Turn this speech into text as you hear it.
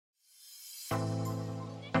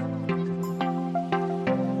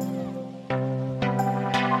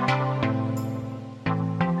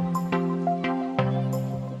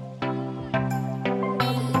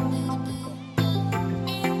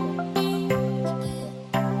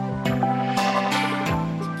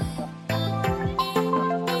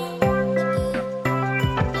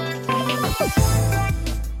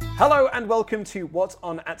Hello and welcome to What's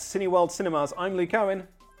On at Cineworld Cinemas. I'm Luke Owen.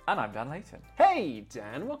 And I'm Dan Layton. Hey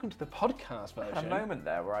Dan, welcome to the podcast version. I had a moment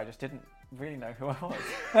there where I just didn't really know who I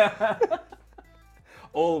was.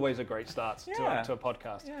 Always a great start to a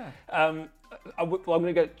podcast. Yeah. I'm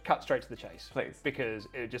going to cut straight to the chase. Please. Because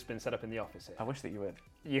it had just been set up in the office here. I wish that you would.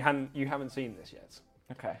 You haven't seen this yet.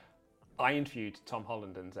 Okay. I interviewed Tom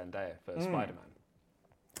Holland and Zendaya for Spider-Man.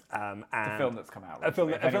 The film that's come out. A film.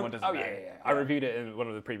 If anyone doesn't know. Yeah. I reviewed it in one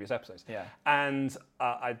of the previous episodes. Yeah. And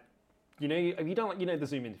you don't like the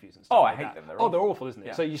Zoom interviews and stuff. Oh, like I hate that. them. They're awful, isn't it?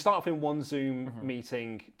 Yeah. So you start off in one Zoom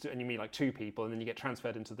meeting, and you meet like two people, and then you get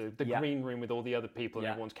transferred into the green room with all the other people, and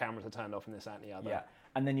everyone's cameras are turned off, and this, that, and the other. Yeah.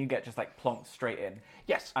 And then you get just like plonked straight in.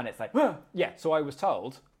 Yes. And it's like, yeah. So I was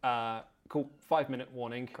told, cool, 5-minute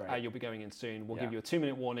warning. Great. You'll be going in soon. We'll give you a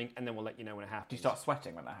 2-minute warning, and then we'll let you know when it happens. do you start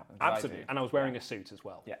sweating when that happens? Absolutely. And I was wearing a suit as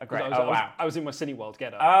well. Yeah, great. I was in my Cineworld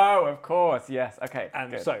getup. Oh, of course. Yes. Okay.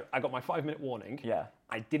 And good. so I got my 5-minute warning. Yeah.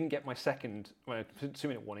 I didn't get my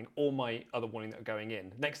 2-minute warning or my other warning that were going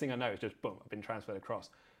in. Next thing I know is just boom, I've been transferred across.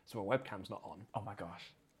 So my webcam's not on. Oh my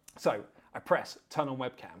gosh. So I press turn on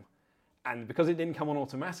webcam, and because it didn't come on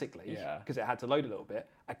automatically, because it had to load a little bit,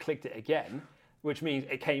 I clicked it again, which means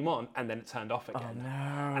it came on and then it turned off again. Oh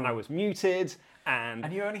no. And I was muted,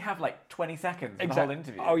 and you only have like 20 seconds for the whole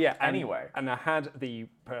interview. Oh yeah. Anyway. And I had the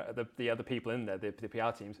other people in there, the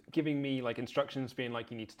PR teams, giving me like instructions, being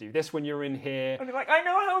like, you need to do this when you're in here. And you're like, I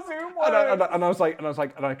know how Zoom works.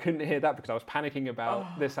 And I couldn't hear that because I was panicking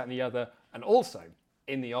about this, that, and the other. And also,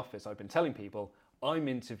 in the office, I've been telling people I'm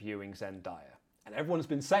interviewing Zendaya, and everyone's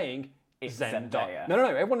been saying It's Zendaya. No.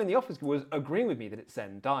 Everyone in the office was agreeing with me that it's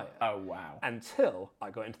Zendaya. Oh wow. Until I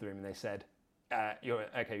got into the room and they said,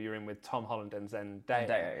 you're in with Tom Holland and Zendaya.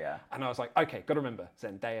 Zendaya, yeah. And I was like, okay, got to remember,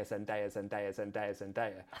 Zendaya.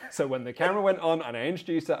 So when the camera went on and I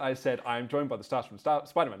introduced her, I said, I'm joined by the stars from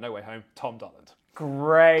Spider-Man No Way Home, Tom Holland.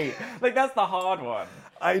 Great. Like, that's the hard one.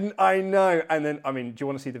 I know. And then, do you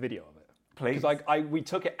want to see the video of it? Please. Because we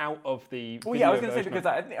took it out of the Well, video yeah, I was going to say, version.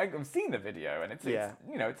 because I've seen the video, and it's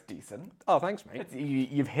it's decent. Oh, thanks, mate.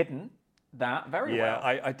 You've hidden that very well.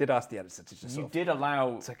 Yeah, I did ask the editor to just You did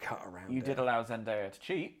allow to cut around. You it. did allow Zendaya to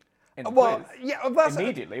cheat in the Well, quiz yeah, that's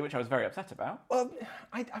immediately, which I was very upset about. Well,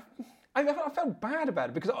 I felt bad about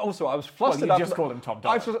it because also I was flustered. Well, you just called him Tom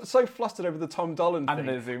I Dolan. was so flustered over the Tom Dolan And thing.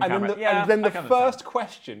 the Zoom and camera. Then and then I the can first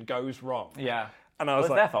question goes wrong. Yeah. And I was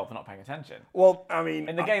it's like, their fault for not paying attention. well,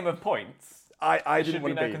 In the game of points, I there didn't should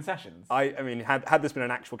want be to no concessions. had this been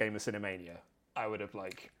an actual game of Cinemania, I would have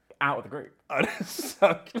Out of the group. I'd have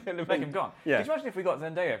sucked in a Make him gone. Yeah. Could you imagine if we got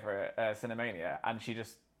Zendaya for Cinemania and she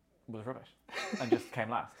just was rubbish and just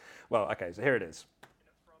came last? Well, okay, so here it is.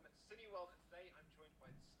 From Cineworld today, I'm joined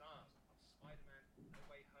by the stars of Spider-Man No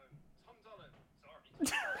Way Home. Tom Holland.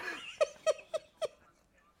 Sorry.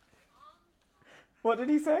 What did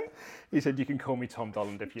he say? He said, you can call me Tom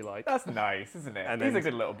Holland if you like. That's nice, isn't it? And He's then- a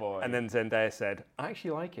good little boy. And then Zendaya said, I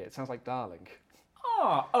actually like it. It sounds like Darling.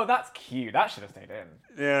 Oh, that's cute. That should have stayed in.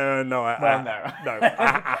 Yeah, no,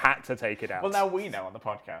 I had to take it out. Well, now we know on the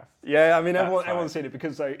podcast. Yeah, fine. everyone's seen it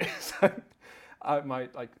because my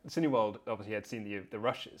Cineworld obviously had seen the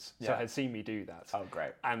rushes, so Yeah. had seen me do that. Oh,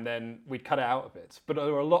 great. And then we'd cut it out of it. But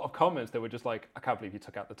there were a lot of comments that were just like, I can't believe you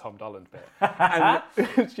took out the Tom Holland bit. And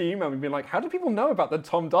she emailed me being like, how do people know about the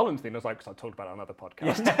Tom Holland thing? I was like, because I talked about it on another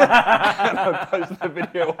podcast. And I posted the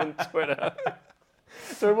video on Twitter.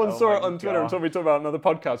 So everyone saw it on Twitter and saw me talk about another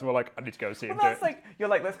podcast, and we're like, I need to go see him do That's it. like, you're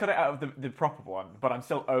like, let's cut it out of the proper one, but I'm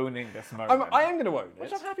still owning this moment. I am going to own it.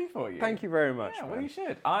 Which I'm happy for you. Thank you very much. Yeah, well, man. you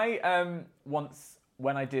should. I once,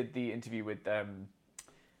 when I did the interview with,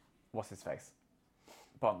 what's his face?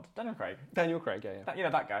 Bond. Daniel Craig. Daniel Craig, yeah. You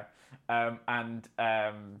know, that guy.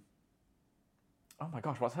 Oh my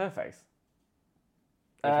gosh, what's her face?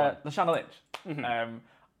 Lashana Lynch. Mm-hmm.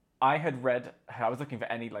 I had read her, I was looking for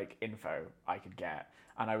any info I could get,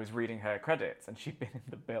 and I was reading her credits, and she'd been in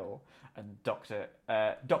The Bill and Doctors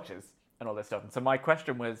and all this stuff. And so my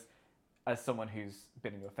question was, as someone who's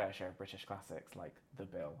been in your fair share of British classics like The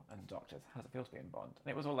Bill and Doctors, how does it feel to be in Bond?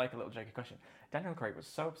 And it was all like a little jokey question. Daniel Craig was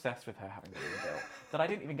so obsessed with her having to do The Bill that I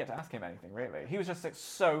didn't even get to ask him anything, really. He was just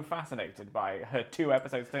so fascinated by her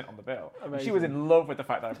 2-episode stint on The Bill. Amazing. She was in love with the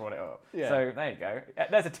fact that I brought it up. Yeah. So there you go.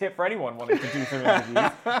 There's a tip for anyone wanting to do some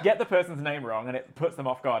interviews. Get the person's name wrong and it puts them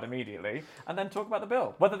off guard immediately, and then talk about The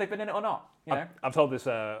Bill, whether they've been in it or not. You know? I've told this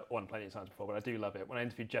one plenty of times before, but I do love it. When I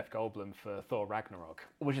interviewed Jeff Goldblum for Thor Ragnarok.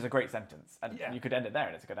 Which is a great sentence, and Yeah. you could end it there,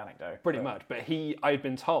 and it's a good anecdote. Pretty much. But I had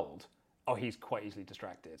been told Oh, he's quite easily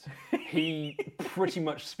distracted. He pretty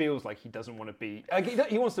much feels like he doesn't want to be.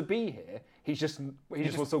 He wants to be here. He just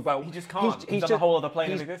wants to talk about. He just can't. He's on a whole other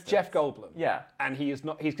plane of existence. Jeff Goldblum. Yeah. And he is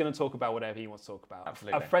not. He's going to talk about whatever he wants to talk about.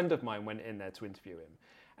 Absolutely. A friend of mine went in there to interview him,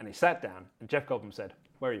 and he sat down, and Jeff Goldblum said,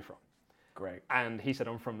 "Where are you from?" Great. And he said,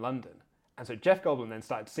 "I'm from London." And so Jeff Goldblum then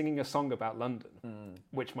started singing a song about London,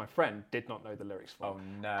 which my friend did not know the lyrics for. Oh,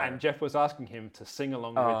 no. And Jeff was asking him to sing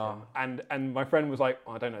along with him. And my friend was like,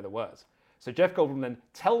 I don't know the words. So Jeff Goldblum then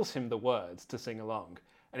tells him the words to sing along.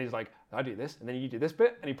 And he's like, I do this, and then you do this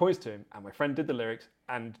bit. And he points to him, and my friend did the lyrics.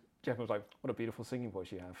 And Jeff was like, what a beautiful singing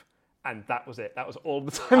voice you have. And that was it. That was all the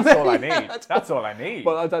time. That's all I need. That's all I need.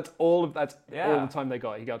 But that's all the time they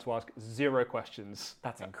got. He got to ask 0 questions.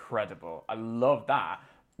 That's incredible. I love that.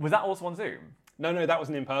 Was that also on Zoom? No, that was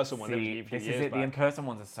an in-person one. See, this is it. The in-person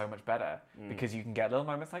ones are so much better because you can get little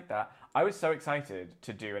moments like that. I was so excited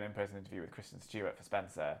to do an in-person interview with Kristen Stewart for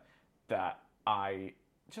Spencer that I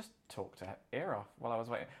just talked her ear off while I was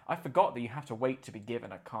waiting. I forgot that you have to wait to be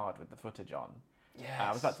given a card with the footage on. Yes.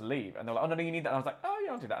 I was about to leave, and they were like, "Oh no, you need that." And I was like, "Oh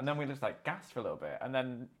yeah, I'll do that." And then we just like gasped for a little bit, and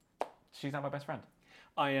then she's now my best friend.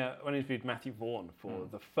 I interviewed Matthew Vaughn for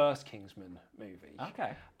the first Kingsman movie.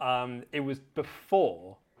 Okay. It was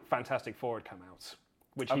before Fantastic Four had come out,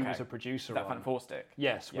 which he was a producer that on. Fan Four stick.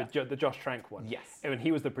 Yes, with the Josh Trank one. Yes. And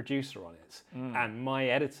he was the producer on it. And my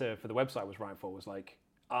editor for the website was writing for was like,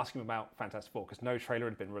 ask him about Fantastic Four because no trailer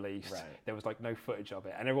had been released. Right. There was like no footage of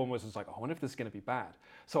it. And everyone was just like, I wonder if this is going to be bad.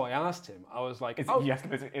 So I asked him, I was like... You asked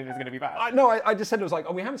him if it's going to be bad? I just said, it was like,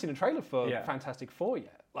 we haven't seen a trailer for Fantastic Four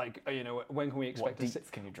yet. Like, when can we expect what to see...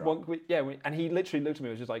 can you drop? And he literally looked at me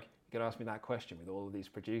and was just like, you're going to ask me that question with all of these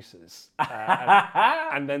producers.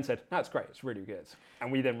 And then said, that's great, it's really good. And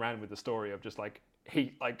we then ran with the story of just like,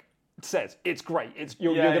 he like... says it's great.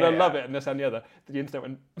 You're gonna love it, and this and the other. The internet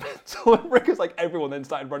went mental, because like everyone then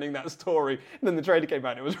started running that story, and then the trailer came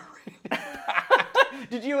out, and it was really bad.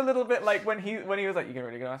 Did you a little bit like when he was like, "You're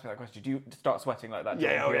really gonna ask me that question"? Did you start sweating like that?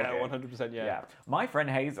 Yeah, 100%. Yeah. My friend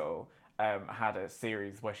Hazel had a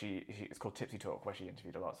series where it's called Tipsy Talk, where she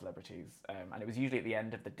interviewed a lot of celebrities, and it was usually at the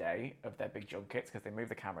end of the day of their big junkets because they moved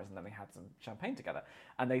the cameras and then they had some champagne together,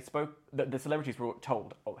 and they spoke. The celebrities were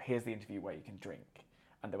told, "Oh, here's the interview where you can drink."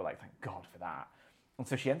 And they were like, thank God for that. And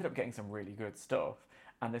so she ended up getting some really good stuff.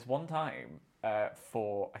 And this one time, I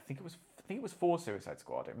think it was for Suicide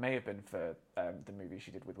Squad. It may have been for the movie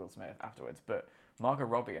she did with Will Smith afterwards. But Margot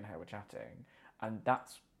Robbie and her were chatting, and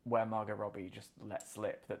that's where Margot Robbie just let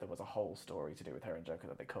slip that there was a whole story to do with her and Joker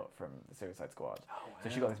that they cut from the Suicide Squad. Oh, wow. So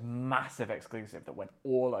she got this massive exclusive that went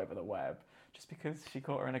all over the web. Just because she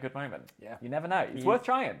caught her in a good moment. Yeah. You never know. It's worth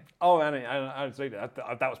trying. Oh, I absolutely.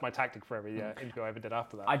 That was my tactic for every interview I ever did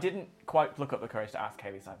after that. I didn't quite pluck up the courage to ask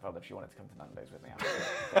Haley Seinfeld if she wanted to come to Nando's with me.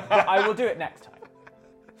 But I will do it next time.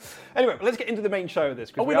 Anyway, let's get into the main show of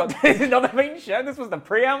this. This is not the main show. This was the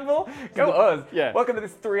preamble. Go us. Yeah. Welcome to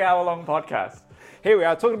this 3-hour-long podcast. Here we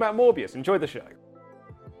are talking about Morbius. Enjoy the show.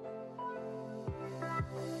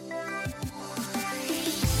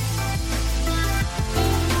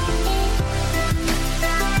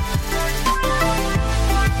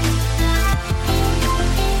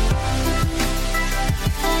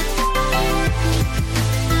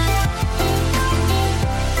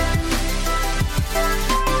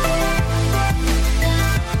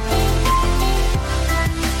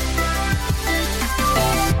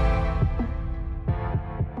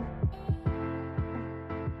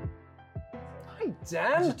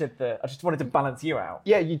 Dan? I just wanted to balance you out.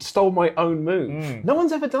 Yeah, you stole my own move. No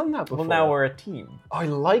one's ever done that before. Well, now we're a team. I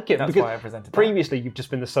like it. That's because why I presented that. Previously, you've just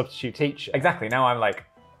been the substitute teacher. Exactly. Now I'm like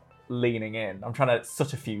leaning in. I'm trying to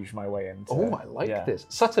subterfuge my way into... Oh, I like this.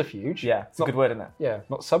 Subterfuge? Yeah, it's a good word, isn't it? Yeah,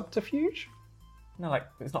 not subterfuge? No, like,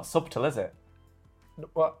 it's not subtle, is it?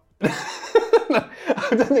 What? I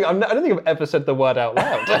don't think I've ever said the word out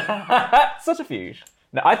loud. Subterfuge.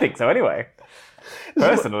 No, I think so anyway.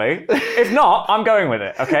 Personally. If not, I'm going with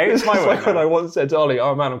it, okay? It's my word. Like when I once said to Ollie,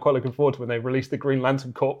 oh man, I'm quite looking forward to when they release the Green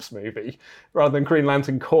Lantern Corps movie rather than Green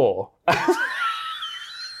Lantern Corps. The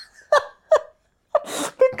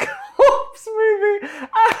Corpse movie!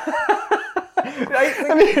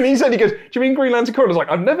 And he said, do you mean Green Lantern Corps? I was like,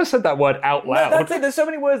 I've never said that word out loud. No, that's it. There's so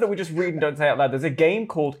many words that we just read and don't say out loud. There's a game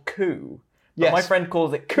called Coup. Yes. My friend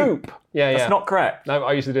calls it Coop. Yeah. That's not correct. No,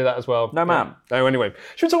 I used to do that as well. No, ma'am. No, anyway.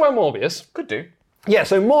 Should we talk about Morbius? Could do. Yeah,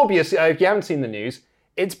 so Morbius, if you haven't seen the news,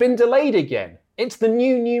 it's been delayed again. It's the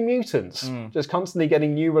New Mutants. Just constantly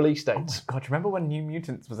getting new release dates. Oh my God, do you remember when New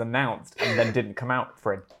Mutants was announced and then didn't come out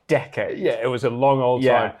for a decade? Yeah, it was a long old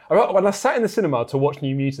time. When I sat in the cinema to watch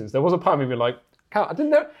New Mutants, there was a part of me being like, I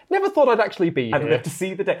never thought I'd actually be I'd here. live to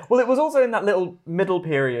see the day. Well, it was also in that little middle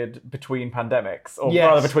period between pandemics, or Yes.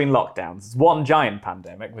 rather between lockdowns. It's one giant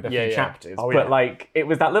pandemic with a few Yeah. chapters. Oh, but yeah. like, it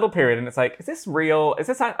was that little period, and it's like, is this real?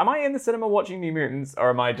 Am I in the cinema watching New Mutants, or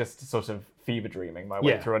am I just sort of fever dreaming my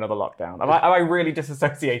way Yeah. through another lockdown? Have I really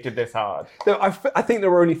disassociated this hard? I think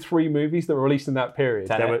there were only 3 movies that were released in that period.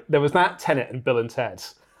 Tenet. There was that, Tenet, and Bill and Ted.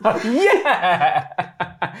 Yeah,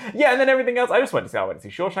 yeah, and then everything else. I went to see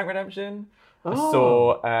Shawshank Redemption. I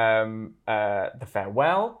saw The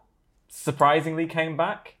Farewell. Surprisingly, came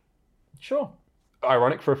back. Sure.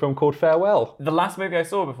 Ironic for a film called Farewell. The last movie I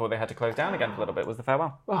saw before they had to close down again for a little bit was The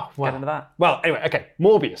Farewell. Oh, Get into that. Well, anyway, okay.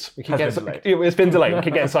 Morbius. It's been delayed. We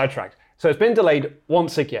can get sidetracked. So it's been delayed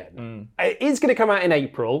once again. It is going to come out in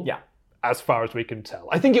April. Yeah. As far as we can tell.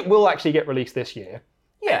 I think it will actually get released this year.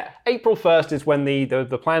 Yeah. April 1st is when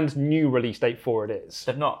the planned new release date for it is.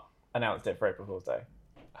 They've not announced it for April Fool's Day.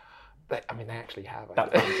 They actually have.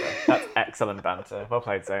 That's banter. That's excellent banter. Well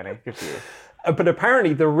played, Sony. Good for you. But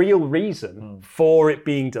apparently the real reason for it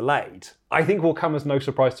being delayed, I think will come as no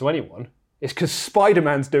surprise to anyone, is because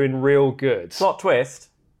Spider-Man's doing real good. Plot twist,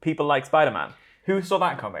 people like Spider-Man. Who saw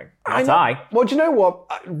that coming? Not I. Well, do you know what?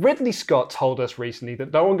 Ridley Scott told us recently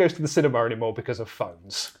that no one goes to the cinema anymore because of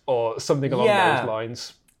phones or something along those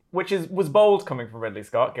lines. Which was bold coming from Ridley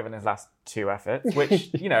Scott, given his last 2 efforts,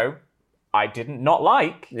 which, I didn't not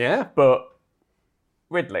like. Yeah. But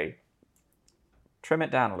Ridley, trim it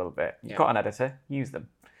down a little bit. You've got an editor, use them.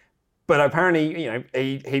 But apparently,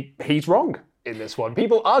 he's wrong in this one.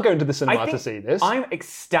 People are going to the cinema to see this. I'm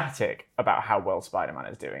ecstatic about how well Spider-Man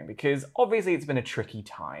is doing, because obviously it's been a tricky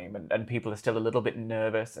time and people are still a little bit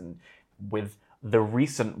nervous, and with the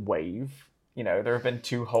recent wave, there have been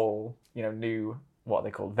 2 whole, new, what are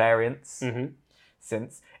they called, variants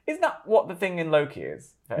since. Isn't that what the thing in Loki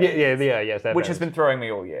is? Yes. Which has been throwing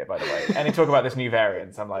me all year, by the way. Any talk about this new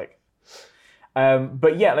variant, I'm like...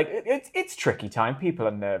 but yeah, like, it's tricky time. People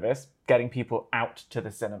are nervous. Getting people out to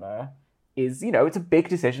the cinema is, it's a big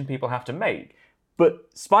decision people have to make. But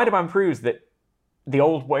Spider-Man proves that the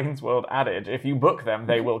old Wayne's World adage, if you book them,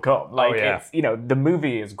 they will come. Like, it's, the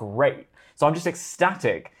movie is great. So I'm just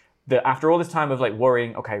ecstatic that after all this time of like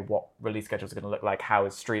worrying, okay, what release schedules are going to look like? How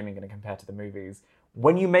is streaming going to compare to the movies?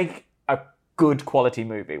 When you make a good quality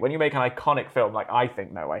movie, when you make an iconic film like I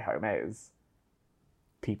think No Way Home is,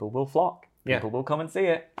 people will flock. People will come and see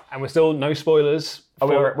it. And we're still no spoilers.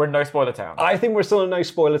 We're no spoiler town. I think we're still in no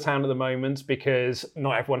spoiler town at the moment because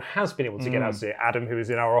not everyone has been able to get out to see it. Adam, who is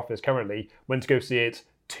in our office currently, went to go see it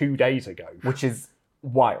 2 days ago. Which is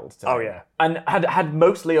wild to me. Oh, yeah. And had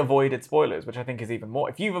mostly avoided spoilers, which I think is even more.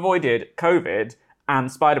 If you've avoided COVID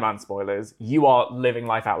and Spider-Man spoilers, you are living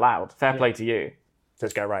life out loud. Fair play to you.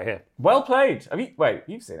 Let's go right here. Well played.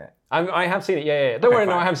 You've seen it. I have seen it, yeah. Don't worry,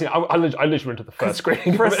 no, I haven't seen it. I literally went to the first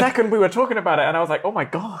screening. For a second, we were talking about it, and I was like, oh my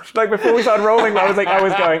gosh. Like, before we started rolling, I was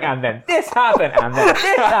going, and then this happened, and then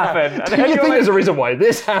this happened. And Do you think there's a reason why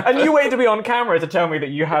this happened? And you waited to be on camera to tell me that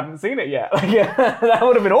you hadn't seen it yet. Like, yeah, that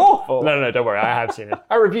would have been awful. No, don't worry, I have seen it.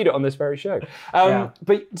 I reviewed it on this very show.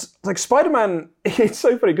 But, like, Spider-Man, it's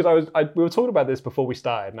so funny, because we were talking about this before we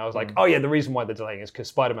started, and I was like, oh yeah, the reason why they're delaying is because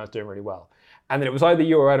Spider-Man's doing really well. And then it was either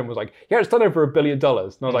you or Adam was like, yeah, it's done over $1 billion. And I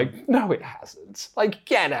was like, no, it hasn't. Like,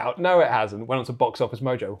 get out. No, it hasn't. Went on to Box Office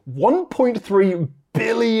Mojo. $1.3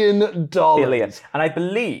 billion. And I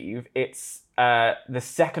believe it's the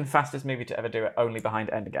second fastest movie to ever do it, only behind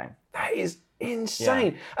Endgame. That is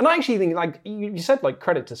insane. And I actually think, like, you said, like,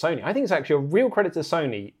 credit to Sony. I think it's actually a real credit to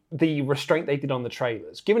Sony, the restraint they did on the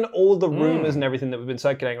trailers. Given all the rumours and everything that have been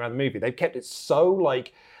circulating around the movie, they've kept it so,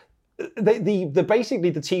 like... Basically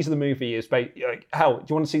the tease of the movie is like, hell, do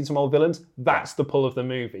you want to see some old villains? That's the pull of the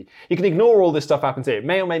movie. You can ignore all this stuff happens here. It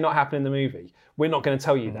may or may not happen in the movie. We're not going to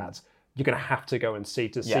tell you that. You're going to have to go and see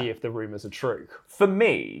if the rumours are true. For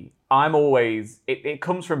me, I'm always, it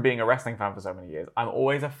comes from being a wrestling fan for so many years. I'm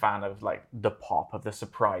always a fan of like the pop, of the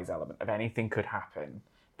surprise element, of anything could happen.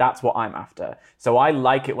 That's what I'm after. So I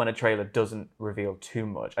like it when a trailer doesn't reveal too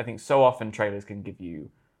much. I think so often trailers can give you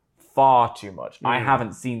far too much. I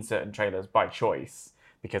haven't seen certain trailers by choice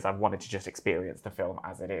because I've wanted to just experience the film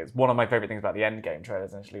as it is. One of my favourite things about the Endgame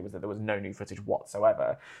trailers initially was that there was no new footage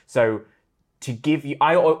whatsoever. So to give you...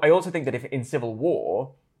 I also think that if in Civil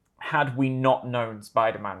War, had we not known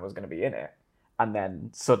Spider-Man was going to be in it, and then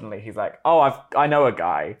suddenly he's like, oh, I know a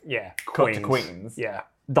guy. Yeah. Cut to Queens. Yeah.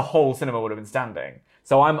 The whole cinema would have been standing.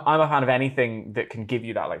 So I'm a fan of anything that can give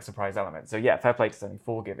you that like surprise element. So yeah, fair play to Sony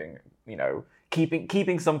for giving,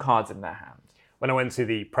 keeping some cards in their hand. When I went to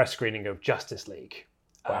the press screening of Justice League,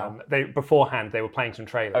 Wow. Beforehand, they were playing some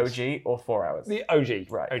trailers. OG or 4 hours? The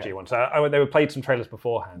OG, Right, OG okay. one. So they were played some trailers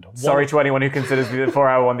beforehand. Sorry to anyone who considers the 4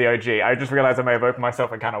 hour one the OG. I just realised I may have opened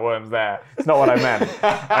myself a can of worms there. It's not what I meant.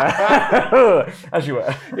 As you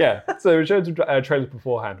were. Yeah, so we showed some trailers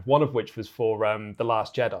beforehand, one of which was for The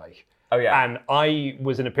Last Jedi. Oh, yeah. And I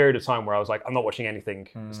was in a period of time where I was like, I'm not watching anything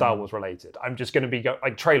Star Wars related. I'm just going to be,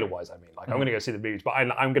 like trailer-wise, I mean. Like, I'm going to go see the movies, but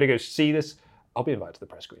I'm going to go see this. I'll be invited to the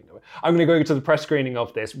press screening of it. I'm going to go to the press screening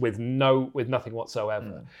of this with nothing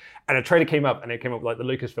whatsoever. And a trailer came up, and it came up like the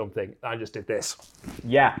Lucasfilm thing. And I just did this.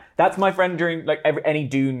 Yeah, that's my friend during like any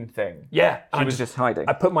Dune thing. Yeah. She was just hiding.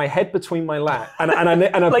 I put my head between my lap, and I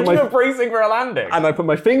Like put you my were bracing for a landing. and I put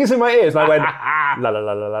my fingers in my ears, and I went la la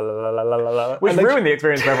la la la la la la la. Which And then- ruined the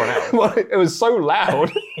experience for everyone else. Well, it was so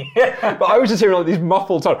loud, but I was just hearing like these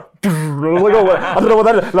muffled tones. I was like, oh, I don't know what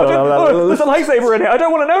that is. La, la, la, la, la, There's a lightsaber in it. I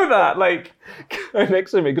don't want to know that. Like, la.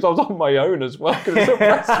 Next to me because I was on my own as well. 'Cause it's a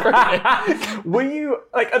press screening. were you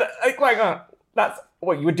that's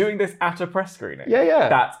what you were doing this at a press screening? Yeah.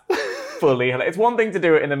 That's fully hilarious. It's one thing to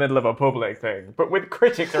do it in the middle of a public thing, but with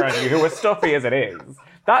critics around you who are stuffy as it is,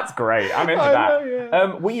 that's great. I'm into I that. know,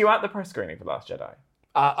 yeah. Were you at the press screening for Last Jedi?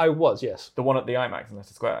 I was, yes. The one at the IMAX in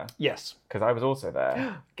Leicester Square? Yes. Because I was also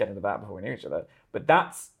there. Get into that before we knew each other. But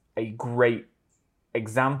that's a great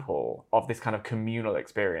example of this kind of communal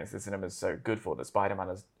experience that cinema is so good for, that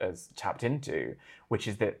Spider-Man has tapped into, which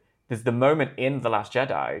is that there's the moment in The Last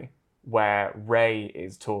Jedi where Rey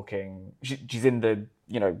is talking. She's in the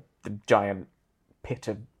giant pit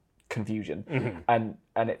of confusion, and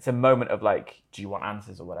it's a moment of like, do you want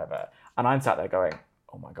answers or whatever? And I'm sat there going,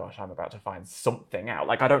 oh my gosh, I'm about to find something out.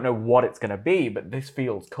 Like, I don't know what it's going to be, but this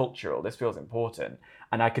feels cultural. This feels important.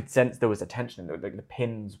 And I could sense there was a tension. The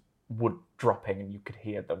pins would dropping and you could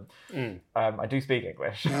hear them. I do speak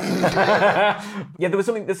English. Yeah, there's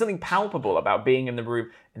something palpable about being in the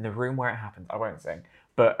room where it happens. I won't sing,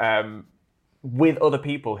 but with other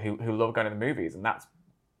people who love going to the movies, and that's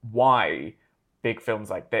why big films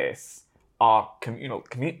like this are communal,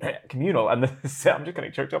 and I'm just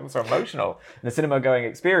getting choked up. I'm so emotional. And the cinema going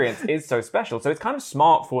experience is so special. So it's kind of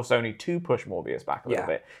smart for Sony to push Morbius back a little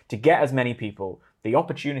bit, to get as many people the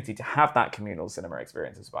opportunity to have that communal cinema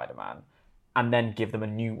experience of Spider-Man, and then give them a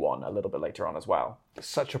new one a little bit later on as well.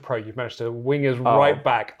 Such a pro. You've managed to wing us right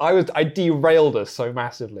back. I derailed us so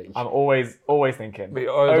massively. I'm always thinking,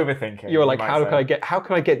 overthinking. You were like, how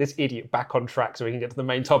can I get this idiot back on track so we can get to the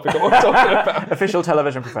main topic of what we're talking about? Official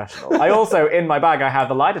television professional. I also, in my bag, I have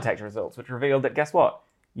the lie detector results, which revealed that, guess what?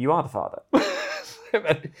 You are the father.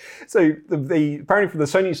 So apparently from the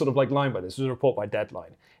Sony sort of like line by this was a report by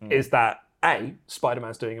Deadline, is that A,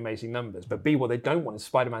 Spider-Man's doing amazing numbers, but B, what they don't want is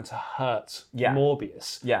Spider-Man to hurt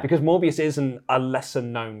Morbius. Yeah. Because Morbius isn't a lesser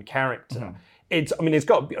known character. It's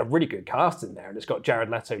got a really good cast in there, and it's got Jared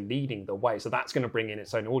Leto leading the way, so that's going to bring in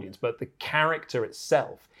its own audience. But the character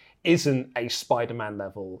itself isn't a Spider-Man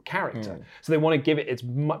level character. So they want to give it as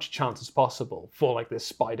much chance as possible for like this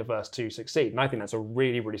Spider-Verse to succeed. And I think that's a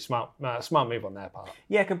really, really smart move on their part.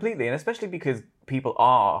 Yeah, completely. And especially because people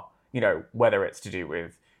are, whether it's to do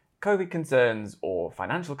with COVID concerns or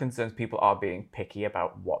financial concerns, people are being picky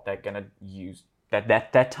about what they're going to use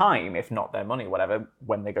their time, if not their money, whatever,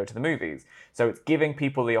 when they go to the movies. So it's giving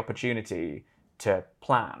people the opportunity to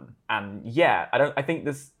plan. And yeah, I think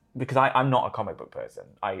this, because I'm not a comic book person.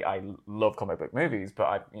 I love comic book movies, but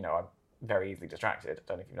I'm very easily distracted. I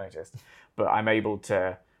don't know if you've noticed, but I'm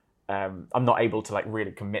not able to like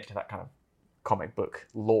really commit to that kind of comic book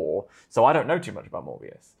lore. So I don't know too much about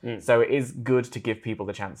Morbius. So it is good to give people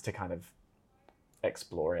the chance to kind of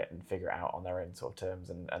explore it and figure it out on their own sort of terms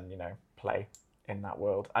and play in that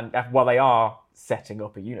world. And while they are setting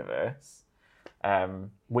up a universe,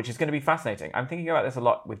 which is going to be fascinating. I'm thinking about this a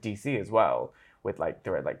lot with DC as well, with like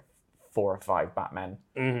there are like 4 or 5 Batmen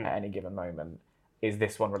at any given moment. Is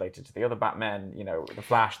this one related to the other Batman? The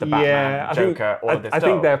Flash, the Batman, the Joker, all of this stuff. I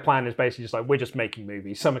think their plan is basically just like, we're just making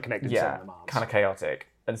movies. Some are connected, some are not. Kind of chaotic.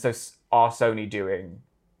 And so are Sony doing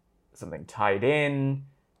something tied in?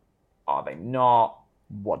 Are they not?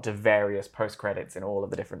 What do various post-credits in all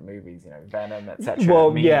of the different movies, Venom, etc.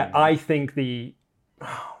 Well, mean? yeah, I think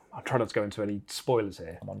I'll try not to go into any spoilers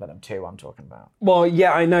here. I'm on Venom 2 I'm talking about. Well,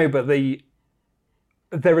 yeah, I know, but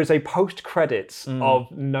there is a post-credits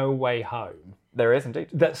of No Way Home. There is indeed.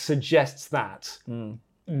 That suggests that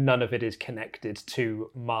none of it is connected to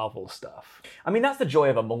Marvel stuff. I mean, that's the joy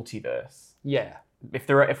of a multiverse. Yeah.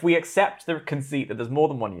 If we accept the conceit that there's more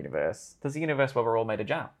than one universe, there's a universe where we're all made of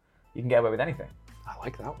jam. You can get away with anything. I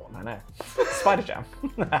like that one. I know. Spider Jam.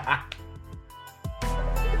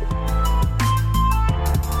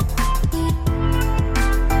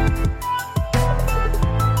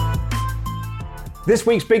 This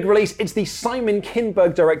week's big release, it's the Simon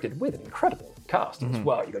Kinberg directed, with an incredible cast as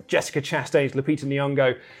well. You've got Jessica Chastain, Lupita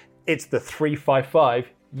Nyong'o. It's the 355.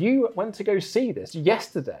 You went to go see this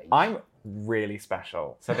yesterday. I'm really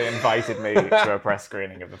special. So they invited me to a press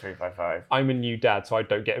screening of the 355. I'm a new dad, so I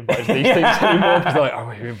don't get invited to these things anymore. Because like, oh,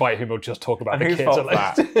 if you invite him, we'll just talk about And the whose kids. fault's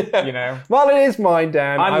that? You know? Well, it is mine,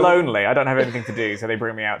 Dan. I'm lonely. I don't have anything to do, so they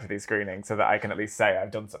bring me out to these screenings so that I can at least say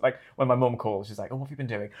I've done something. Like when my mum calls, she's like, "Oh, what have you been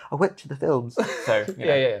doing?" I went to the films. So you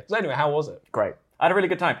know, Yeah. So anyway, how was it? great. I had a really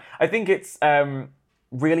good time. I think it's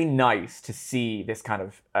really nice to see this kind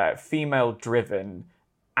of female-driven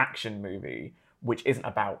action movie, which isn't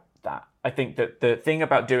about that. I think that the thing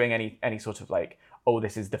about doing any sort of like, oh,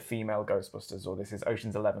 this is the female Ghostbusters or this is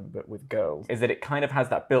Ocean's 11 but with girls, is that it kind of has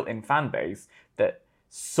that built-in fan base that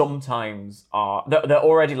sometimes they're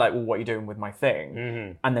already like, well, what are you doing with my thing?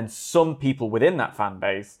 Mm-hmm. And then some people within that fan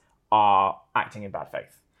base are acting in bad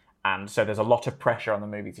faith. And so there's a lot of pressure on the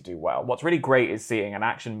movie to do well. What's really great is seeing an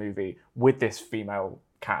action movie with this female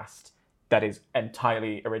cast that is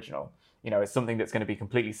entirely original. You know, it's something that's going to be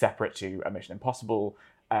completely separate to a Mission Impossible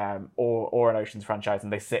or an Ocean's franchise,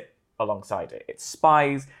 and they sit alongside it. It's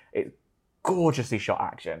spies, it's gorgeously shot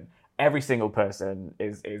action. Every single person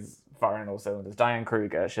is firing on all cylinders. Diane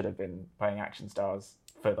Kruger should have been playing action stars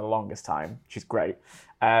for the longest time. She's great.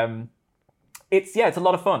 It's a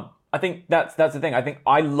lot of fun. I think that's the thing. I think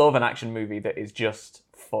I love an action movie that is just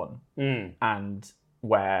fun and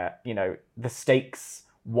where, you know, the stakes,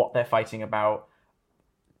 what they're fighting about,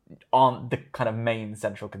 aren't the kind of main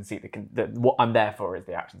central conceit. What I'm there for is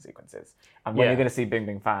the action sequences. And when you're going to see Bing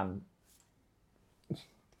Bing Fan,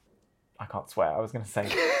 I can't swear. I was going to say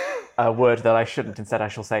a word that I shouldn't. Instead, I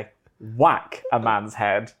shall say whack a man's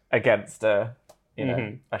head against a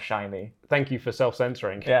shiny. Thank you for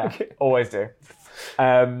self-censoring. Yeah, always do.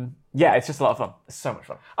 It's just a lot of fun. It's so much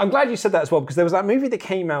fun. I'm glad you said that as well, because there was that movie that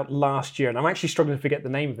came out last year, and I'm actually struggling to forget the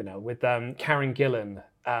name of it now, with Karen Gillan.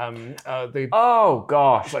 Oh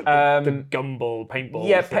gosh, like the Gumball paintball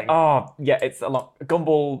thing. It's a lot.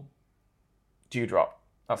 Gumball Dewdrop.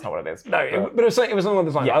 That's not what it is. No, but it was along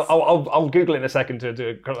the line. Yes. I'll Google it in a second to do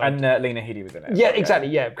it. And Lena Headey was in it. Yeah, exactly.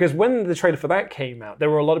 Yeah, because when the trailer for that came out,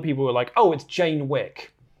 there were a lot of people who were like, "Oh, it's Jane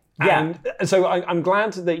Wick." Yeah. And so I'm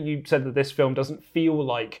glad that you said that this film doesn't feel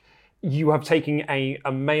like you have taken a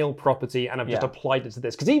male property and have just applied it to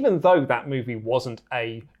this. Because even though that movie wasn't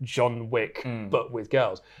a John Wick, but with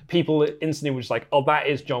girls, people instantly were just like, oh, that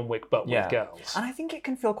is John Wick, but with girls. And I think it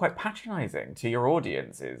can feel quite patronising to your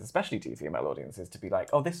audiences, especially to female audiences, to be like,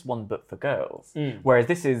 oh, this one, but for girls. Whereas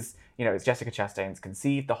this is, you know, it's Jessica Chastain's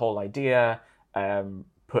conceived the whole idea,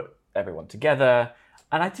 put everyone together.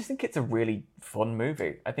 And I just think it's a really fun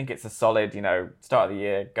movie. I think it's a solid, you know, start of the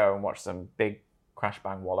year, go and watch some big crash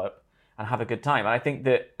bang wallop and have a good time. And I think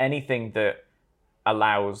that anything that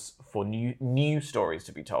allows for new stories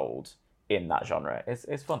to be told in that genre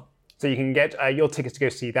is fun. So you can get your tickets to go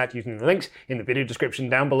see that using the links in the video description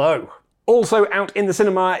down below. Also out in the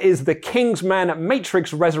cinema is The Kingsman,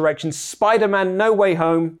 Matrix Resurrection, Spider-Man No Way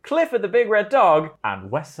Home, Clifford the Big Red Dog,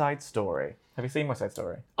 and West Side Story. Have you seen West Side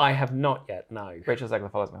Story? I have not yet, no. Rachel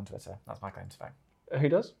Zegler follows me on Twitter. That's my claim to fame. Who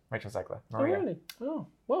does? Rachel Zegler. Oh, Maria. really? Oh,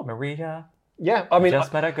 well. Maria. Yeah, I mean...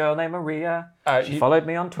 Just met a girl named Maria. She followed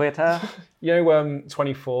me on Twitter. You know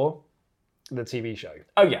 24, the TV show?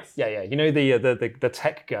 Oh, yes. Yeah. You know the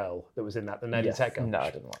tech girl that was in that, the nerdy tech girl? No,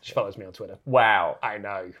 I didn't watch She follows me on Twitter. Wow. I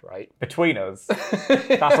know, right? Between us,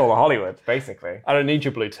 that's all of Hollywood, basically. I don't need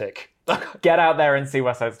your blue tick. Get out there and see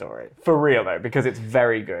West Side Story. For real, though, because it's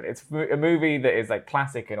very good. It's a movie that is like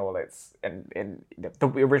classic in all its... The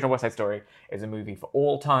original West Side Story is a movie for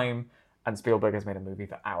all time, and Spielberg has made a movie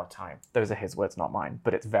for our time. Those are his words, not mine,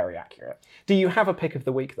 but it's very accurate. Do you have a pick of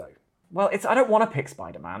the week, though? Well, I don't want to pick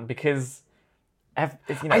Spider-Man because... I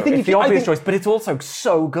think it's the obvious choice, but it's also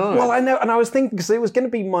so good. Well, I know, and I was thinking, because it was going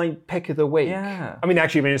to be my pick of the week. Yeah. I mean,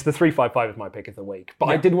 it's the 355 is my pick of the week. But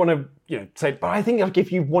I did want to, say, but I think like,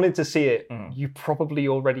 if you wanted to see it, you've probably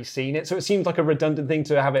already seen it. So it seems like a redundant thing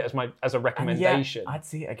to have it as a recommendation. I'd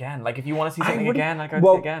see it again. Like, if you want to see something again, I'd go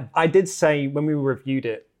see it again. I did say, when we reviewed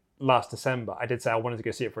it last December, I did say I wanted to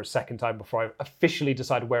go see it for a second time before I officially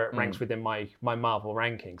decided where it ranks within my Marvel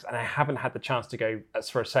rankings, and I haven't had the chance to go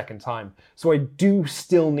for a second time. So I do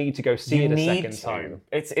still need to go see it a second time.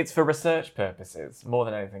 It's for research purposes more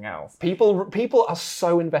than anything else. People are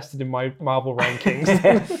so invested in my Marvel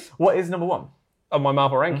rankings. What is number one? On my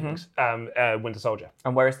Marvel rankings, Winter Soldier.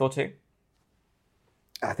 And where is Thor 2?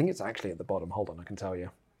 I think it's actually at the bottom. Hold on, I can tell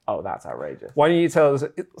you. Oh, that's outrageous. Why don't you tell us?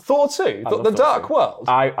 Thor 2? The Dark World?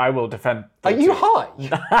 I will defend Are Thor you 2.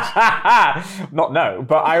 high? Not no,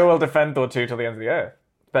 but I will defend Thor 2 till the end of the earth.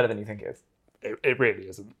 It's better than you think it is. It really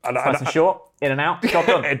isn't. And, Nice and short, in and out, job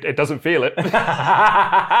done. it doesn't feel it.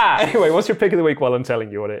 Anyway, what's your pick of the week while I'm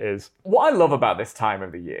telling you what it is? What I love about this time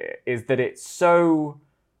of the year is that it's so...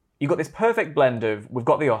 You've got this perfect blend of... We've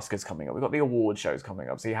got the Oscars coming up. We've got the award shows coming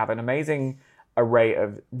up. So you have an amazing array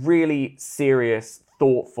of really serious,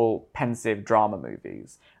 thoughtful, pensive drama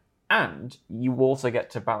movies. And you also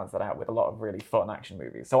get to balance that out with a lot of really fun action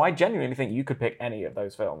movies. So I genuinely think you could pick any of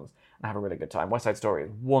those films and have a really good time. West Side Story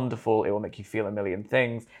is wonderful. It will make you feel a million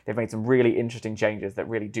things. They've made some really interesting changes that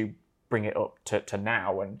really do bring it up to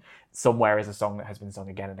now. And Somewhere is a song that has been sung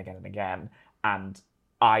again and again and again. And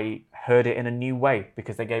I heard it in a new way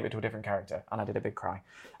because they gave it to a different character. And I did a big cry.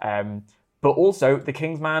 But also, The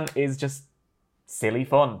Kingsman is just silly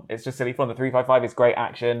fun. It's just silly fun. The 355 is great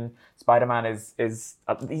action. Spider-Man is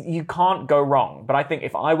you can't go wrong. But I think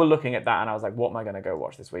if I were looking at that and I was like, what am I going to go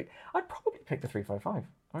watch this week? I'd probably pick the 355.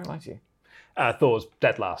 I won't lie to you. Thor's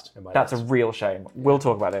dead last in my That's list. a real shame. We'll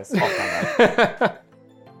talk about this off camera.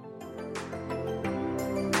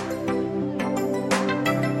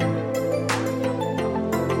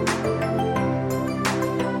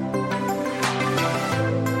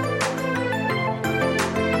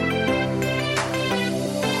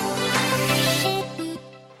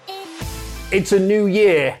 It's a new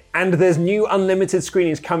year, and there's new unlimited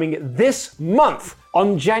screenings coming this month.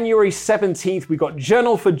 On January 17th, we got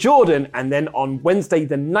Journal for Jordan, and then on Wednesday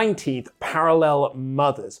the 19th, Parallel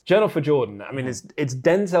Mothers. Journal for Jordan, I mean, it's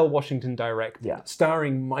Denzel Washington directed, Yeah.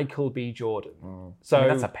 starring Michael B. Jordan. So I mean,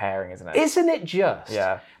 that's a pairing, isn't it? isn't it just?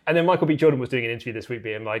 Yeah. And then Michael B. Jordan was doing an interview this week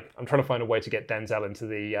being like, I'm trying to find a way to get Denzel into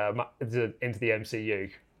the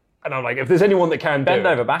MCU. And I'm like, if there's anyone that can Bend do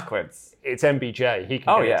it, over backwards. it's MBJ. He can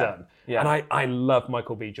Oh, get yeah. it done. Yeah. And I love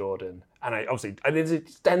Michael B. Jordan. And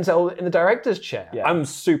it's Denzel in the director's chair. Yeah. I'm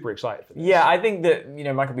super excited for this. Yeah, I think that,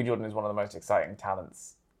 Michael B. Jordan is one of the most exciting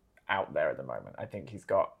talents out there at the moment. I think he's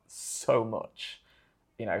got so much,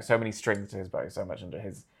 so many strings to his bow, so much under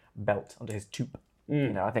his belt, under his toop.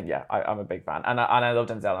 I think, I'm a big fan. And I love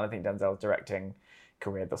Denzel, and I think Denzel's directing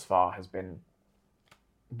career thus far has been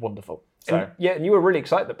wonderful. So And you were really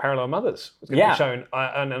excited that Parallel Mothers was going to Yeah. be shown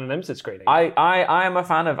on an unlimited screening. I am a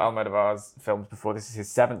fan of Almodovar's films before. This is his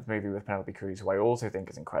 7th movie with Penelope Cruz, who I also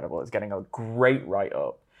think is incredible. It's getting a great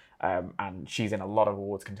write-up, and she's in a lot of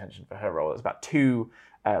awards contention for her role. It's about two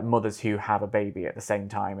mothers who have a baby at the same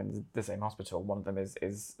time in the same hospital. One of them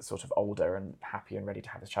is sort of older and happy and ready to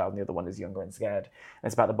have his child, and the other one is younger and scared. And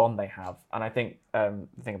it's about the bond they have. And I think the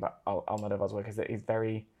thing about Almodovar's work is that he's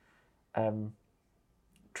very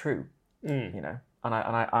true. And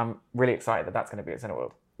I'm really excited that that's going to be at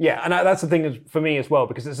Cineworld. Yeah, and that's the thing for me as well,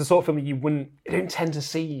 because it's the sort of film that you don't tend to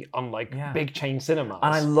see on big chain cinemas.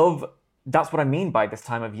 And that's what I mean by this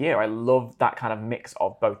time of year. I love that kind of mix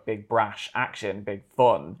of both big brash action, big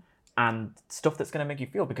fun, and stuff that's going to make you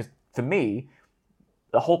feel. Because for me,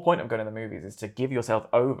 the whole point of going to the movies is to give yourself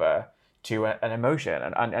over to an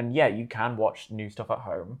emotion. And yeah, you can watch new stuff at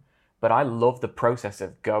home, but I love the process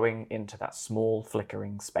of going into that small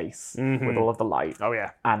flickering space with all of the light. Oh, yeah.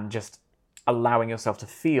 And just allowing yourself to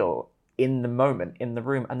feel in the moment, in the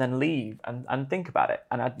room, and then leave and think about it.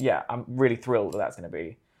 And I'm really thrilled that that's going to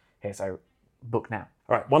be here. So book now.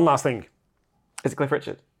 All right, one last thing. Is it Cliff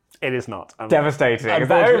Richard? It is not. Devastating. Is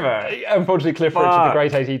that over? Unfortunately, Cliff Richard, the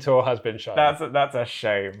Great AT Tour, has been shown. That's a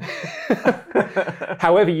shame.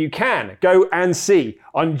 However, you can go and see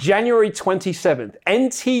on January 27th,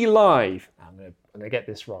 NT Live. I'm going to get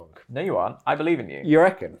this wrong. No, you aren't. I believe in you. You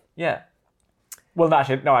reckon? Yeah. Well,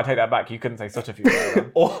 actually, no, I take that back. You couldn't say such a few words.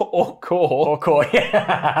 Or Core. Or Core,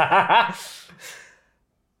 yeah.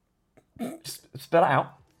 Just spell it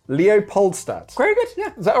out. Leopoldstadt. Very good,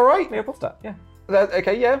 yeah. Is that all right? Leopoldstadt, yeah.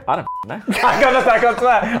 Okay, yeah. I don't know. I got to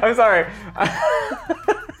that. I'm sorry.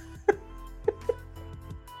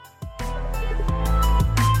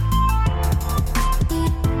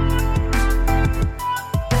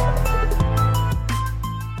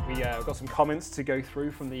 We've got some comments to go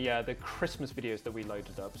through from the Christmas videos that we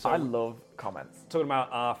loaded up. So I love comments. talking about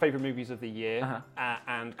our favourite movies of the year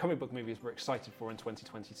and comic book movies we're excited for in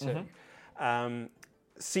 2022.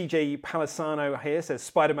 CJ Palisano here says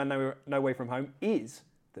Spider-Man No Way From Home is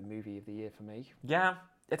the movie of the year for me. Yeah,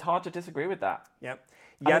 it's hard to disagree with that. Yep.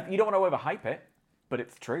 Yeah, you don't want to overhype it, but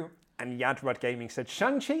it's true. And Yadrad Gaming said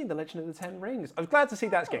Shang-Chi and the Legend of the Ten Rings. I was glad to see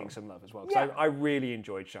that's getting some love as well, because I really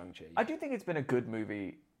enjoyed Shang-Chi. I do think it's been a good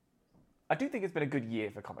movie. I do think it's been a good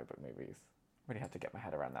year for comic book movies. Really have to get my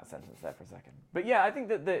head around that sentence there for a second. But yeah, I think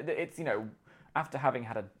that it's, after having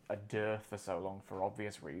had a dearth for so long for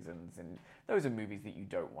obvious reasons, and those are movies that you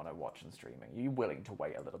don't want to watch on streaming. You're willing to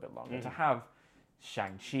wait a little bit longer. To have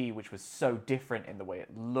Shang-Chi, which was so different in the way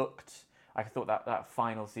it looked, I thought that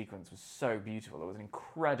final sequence was so beautiful. It was an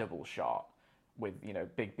incredible shot with, you know,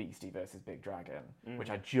 Big Beastie versus Big Dragon, which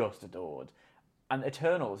I just adored. And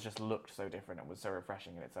Eternals just looked so different and was so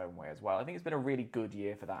refreshing in its own way as well. I think it's been a really good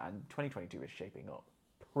year for that, and 2022 is shaping up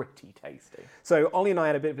pretty tasty. So Ollie and I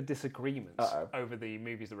had a bit of a disagreement Uh-oh. over the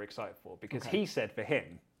movies that we're excited for, because he said for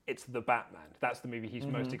him, it's The Batman. That's the movie he's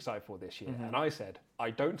most excited for this year. And I said, I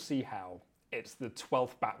don't see how it's the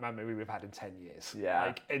 12th Batman movie we've had in 10 years. Yeah.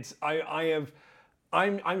 Like,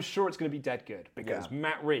 I'm sure it's going to be dead good, because Yeah.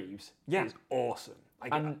 Matt Reeves Yeah. is awesome.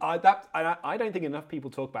 Like, And- I don't think enough people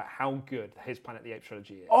talk about how good his Planet of the Apes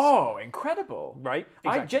trilogy is. Oh, incredible. Right? I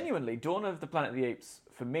Exactly. genuinely, Dawn of the Planet of the Apes,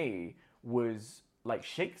 for me, was like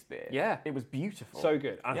Shakespeare. Yeah. It was beautiful. So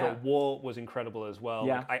good. I Yeah. thought War was incredible as well.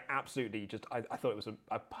 Yeah. Like, I absolutely I thought it was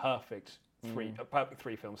a perfect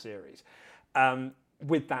three film series.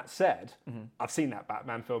 With that said, I've seen that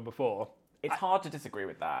Batman film before. It's hard to disagree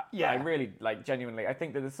with that. Yeah. I really, like, genuinely, I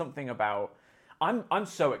think that there's something about... I'm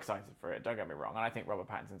so excited for it, don't get me wrong. And I think Robert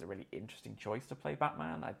Pattinson's a really interesting choice to play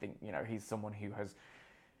Batman. I think, you know, he's someone who has...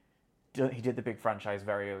 He did the big franchise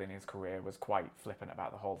very early in his career, was quite flippant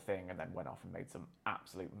about the whole thing, and then went off and made some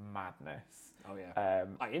absolute madness. Oh yeah.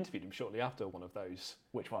 Um, I interviewed him shortly after one of those.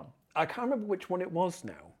 Which one? I can't remember which one it was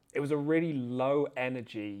now. It was a really low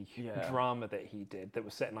energy Yeah. drama that he did that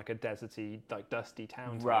was set in like a deserty, like dusty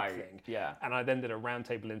town type Right, thing. yeah. And I then did a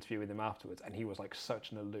roundtable interview with him afterwards, and he was like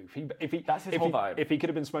such an aloof. That's his whole vibe. If he could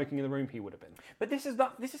have been smoking in the room, he would have been. But this is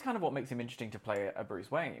kind of what makes him interesting to play a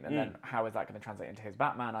Bruce Wayne. And then how is that going to translate into his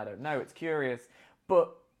Batman? I don't know. It's curious.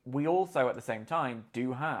 But we also, at the same time,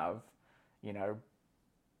 do have, you know,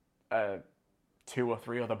 2 or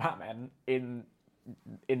 3 other Batmen in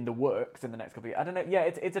the works in the next couple of years. I don't know. Yeah,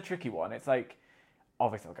 it's a tricky one. It's like,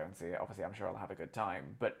 obviously I'll go and see it. Obviously I'm sure I'll have a good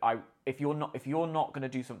time. But if you're not going to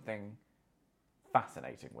do something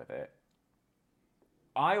fascinating with it,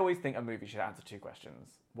 I always think a movie should answer 2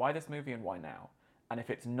 questions: why this movie and why now? And if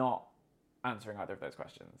it's not answering either of those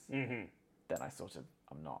questions, then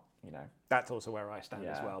I'm not, you know. That's also where I stand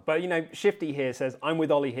as Yeah. well. But, you know, Shifty here says, I'm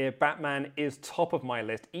with Ollie here. Batman is top of my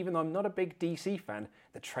list. Even though I'm not a big DC fan,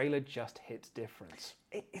 the trailer just hits different.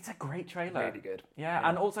 It's a great trailer. Really good. Yeah,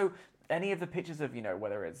 and also any of the pictures of, you know,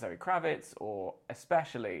 whether it's Zoe Kravitz or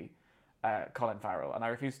especially Colin Farrell, and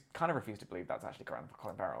I kind of refuse to believe that's actually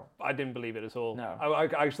Colin Farrell. I didn't believe it at all. No.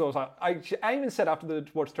 I thought I even said after the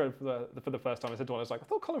watch trailer for the first time, I said to one, I was like, I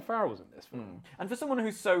thought Colin Farrell was in this film. And for someone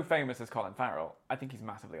who's so famous as Colin Farrell, I think he's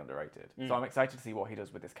massively underrated. So I'm excited to see what he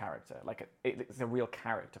does with this character. Like, it's a real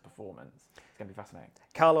character performance. It's going to be fascinating.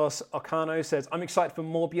 Carlos Ocano says, I'm excited for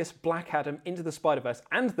Morbius, Black Adam, Into the Spider-Verse,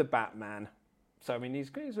 and the Batman. So, I mean,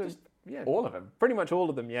 he's yeah, All of them. pretty much all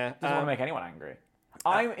of them, yeah. Doesn't want to make anyone angry.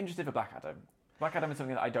 I'm interested for Black Adam. Black Adam is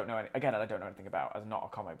something that I don't know. I don't know anything about as not a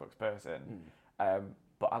comic books person.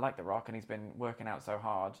 But I like The Rock, and he's been working out so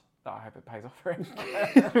hard that I hope it pays off for him.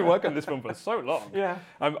 He's been working on this film for so long. Yeah.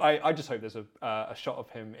 I just hope there's a shot of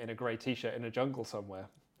him in a grey t-shirt in a jungle somewhere.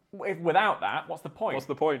 Without that, what's the point? What's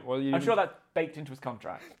the point? Well, I'm sure that's baked into his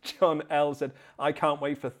contract. John L said, I can't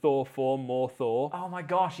wait for Thor 4, more Thor. Oh my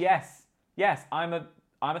gosh, yes. Yes, I'm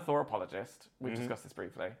a Thor apologist. We've discussed this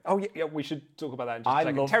briefly. Oh, yeah, we should talk about that in just I a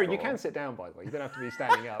second. love Terry, Thor. you can sit down, by the way. You don't have to be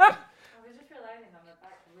standing up. I was just realising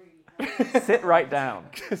I'm about to read. Sit right down.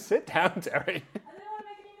 Sit down, Terry. I don't want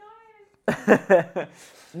to make any noise.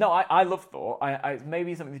 No, I love Thor.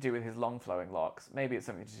 Maybe it's something to do with his long flowing locks. Maybe it's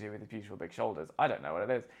something to do with his beautiful big shoulders. I don't know what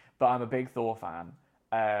it is. But I'm a big Thor fan.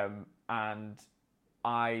 And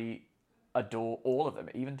I adore all of them,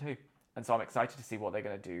 even 2. And so I'm excited to see what they're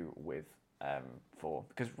going to do with 4.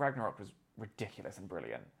 Because Ragnarok was ridiculous and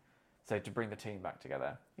brilliant. So to bring the team back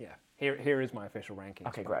together. Yeah, here is my official ranking.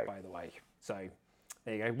 Okay, great. By the way. So,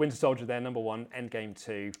 there you go. Winter Soldier there, number 1. Endgame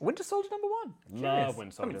 2. Winter Soldier number 1. Love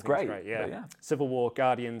Winter Soldier. It's I think great. yeah. But yeah. Civil War,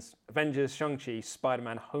 Guardians, Avengers, Shang-Chi,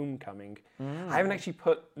 Spider-Man, Homecoming. I haven't actually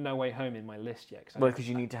put No Way Home in my list yet. Well, because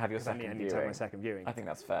you need to have your I second need to have my viewing. second viewing. I think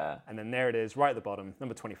that's fair. And then there it is, right at the bottom,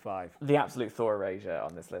 number 25. The absolute Thor erasure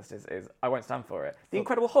on this list is I won't stand for it. The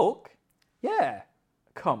Incredible Hulk? Yeah.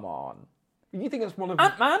 Come on. You think it's one of...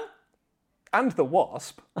 Ant-Man? And the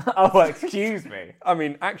Wasp. Oh, excuse me. I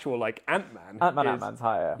mean, actual, like, Ant-Man. Ant-Man's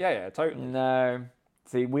higher. Yeah, totally. No.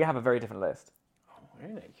 See, we have a very different list.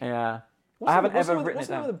 Really? Yeah. What's I haven't what's ever the- written what's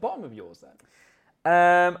it down. at the bottom of yours,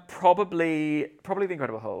 then? Probably The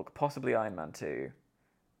Incredible Hulk, possibly Iron Man 2.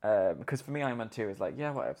 Because for me, Iron Man 2 is like,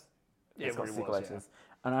 yeah, what else? Yeah, It's got it sequel was, letters.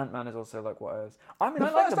 And Ant-Man is also like, what else? I mean, The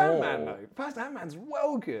I like first them all. Ant-Man, though. First Ant-Man's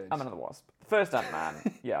well good. Ant-Man and the Wasp. First Ant-Man.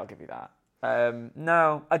 Yeah, I'll give you that.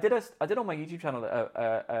 No, I did on my YouTube channel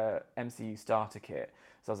a MCU starter kit.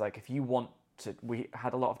 So I was like, if you want we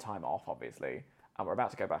had a lot of time off, obviously, and we're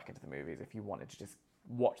about to go back into the movies. If you wanted to just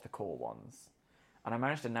watch the core ones, and I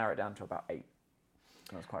managed to narrow it down to about 8.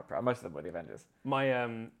 I was quite proud. Most of them were the Avengers.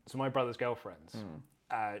 My brother's girlfriend,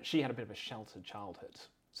 Hmm. she had a bit of a sheltered childhood,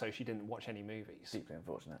 so she didn't watch any movies. Deeply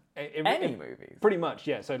unfortunate. Any movies? Pretty much,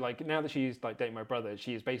 yeah. So like now that she's like dating my brother,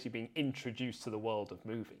 she is basically being introduced to the world of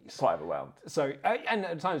movies. Quite overwhelmed. So and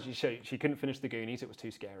at times she couldn't finish the Goonies; it was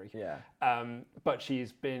too scary. Yeah. But she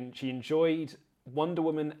enjoyed Wonder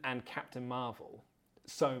Woman and Captain Marvel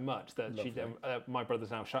so much that my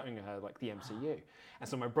brother's now showing her like the MCU, and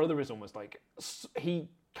so my brother is almost like he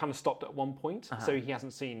kind of stopped at one point, so he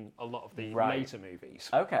hasn't seen a lot of the later movies.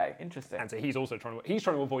 Okay, interesting. And so he's also trying to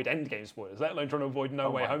avoid Endgame spoilers, let alone trying to avoid No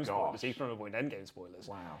Way my Home spoilers. gosh. He's trying to avoid Endgame spoilers.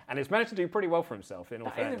 Wow. And he's managed to do pretty well for himself, in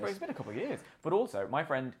all fairness. It's been a couple of years. But also, my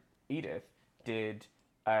friend Edith did,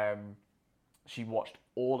 she watched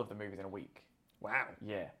all of the movies in a week. Wow.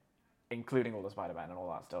 Yeah. Including all the Spider-Man and all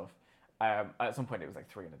that stuff. At some point, it was like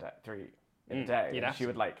 3 in a day. you'd And have she to.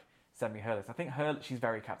 would like send me her list. I think she's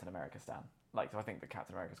very Captain America stan. Like, so I think that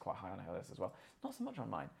Captain America is quite high on her list as well. Not so much on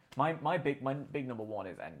mine. My big number one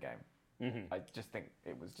is Endgame. I just think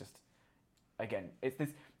it was just, again, it's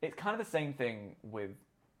kind of the same thing with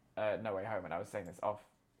No Way Home, and I was saying this off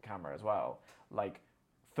camera as well. Like,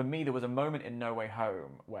 for me, there was a moment in No Way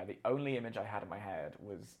Home where the only image I had in my head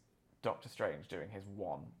was Doctor Strange doing his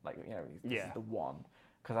one, like, you know, this is the one.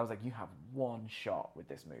 Because I was like, you have one shot with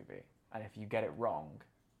this movie, and if you get it wrong,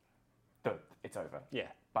 it's over. Yeah.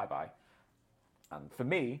 Bye-bye. And for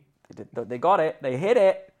me, they got it. They hit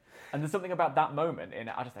it. And there's something about that moment in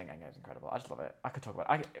it. I just think Endgame's incredible. I just love it. I could talk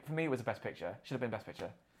about it. For me, it was the best picture. Should have been best picture.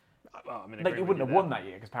 Well, I'm in Like, it agreement wouldn't with have you won that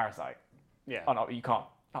year because Parasite. there. Oh, no, you can't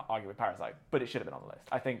argue with Parasite. But it should have been on the list.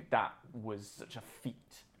 I think that was such a feat.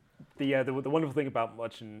 The wonderful thing about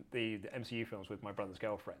watching the MCU films with my brother's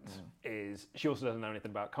girlfriend is she also doesn't know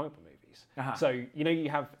anything about comic book movies. So, you know, you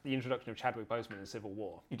have the introduction of Chadwick Boseman in Civil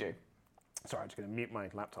War. You do. Sorry, I'm just going to mute my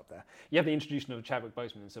laptop there. You have the introduction of Chadwick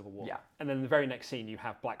Boseman in Civil War. Yeah. And then the very next scene, you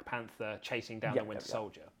have Black Panther chasing down the Winter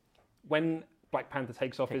Soldier. When Black Panther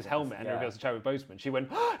takes off his helmet and reveals to Chadwick Boseman, she went,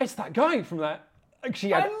 oh, it's that guy from that. She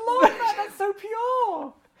had, I love that. That's so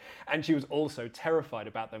pure. And she was also terrified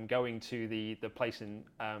about them going to the place in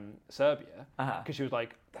Serbia because she was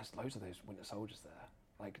like, there's loads of those Winter Soldiers there.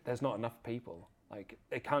 Like, there's not enough people. Like,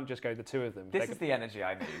 they can't just go the two of them. This is the energy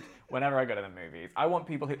I need whenever I go to the movies. I want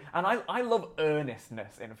people who... And I love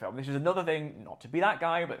earnestness in film. This is another thing, not to be that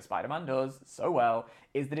guy, but Spider-Man does so well,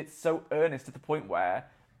 is that it's so earnest to the point where,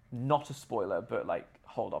 not a spoiler, but, like,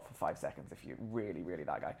 hold off for 5 seconds if you're really, really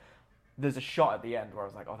that guy. There's a shot at the end where I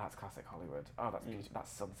was like, oh, that's classic Hollywood. Oh, that's beautiful.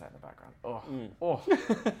 That's sunset in the background. Oh,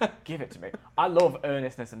 give it to me. I love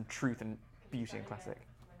earnestness and truth and beauty and classic.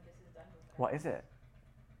 What is it?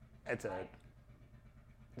 It's a...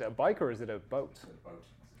 Is it a bike or is it a boat?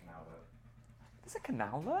 There's a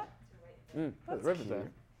canal there? The That's river's cute.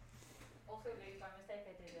 there. Also, maybe by mistake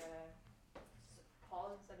I did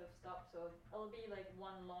pause instead of stop, so it'll be like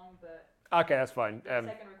one long, but Okay, that's fine. the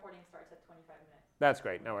second recording starts at 25 minutes. That's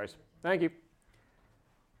great. No worries. Thank you.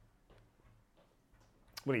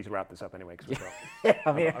 We need to wrap this up anyway because we've got... Yeah,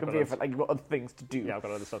 I mean, I've it could got be loads. if like, you've got other things to do. Yeah, I've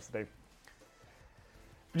got other stuff to do.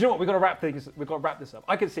 But you know what? We've got to wrap things. We've got to wrap this up.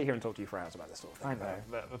 I could sit here and talk to you for hours about this sort of thing. I know.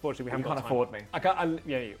 but unfortunately, we You haven't can't got time. afford me. I can't.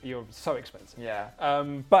 Yeah, you're so expensive. Yeah.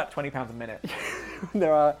 But £20 a minute.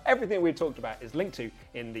 there are everything we've talked about is linked to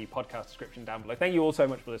in the podcast description down below. Thank you all so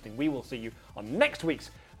much for listening. We will see you on next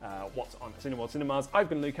week's What's on Cineworld Cinemas. I've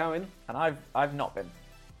been Luke Owen. And I've not been.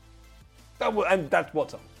 And that's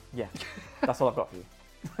What's on. Yeah. That's all I've got for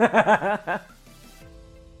you.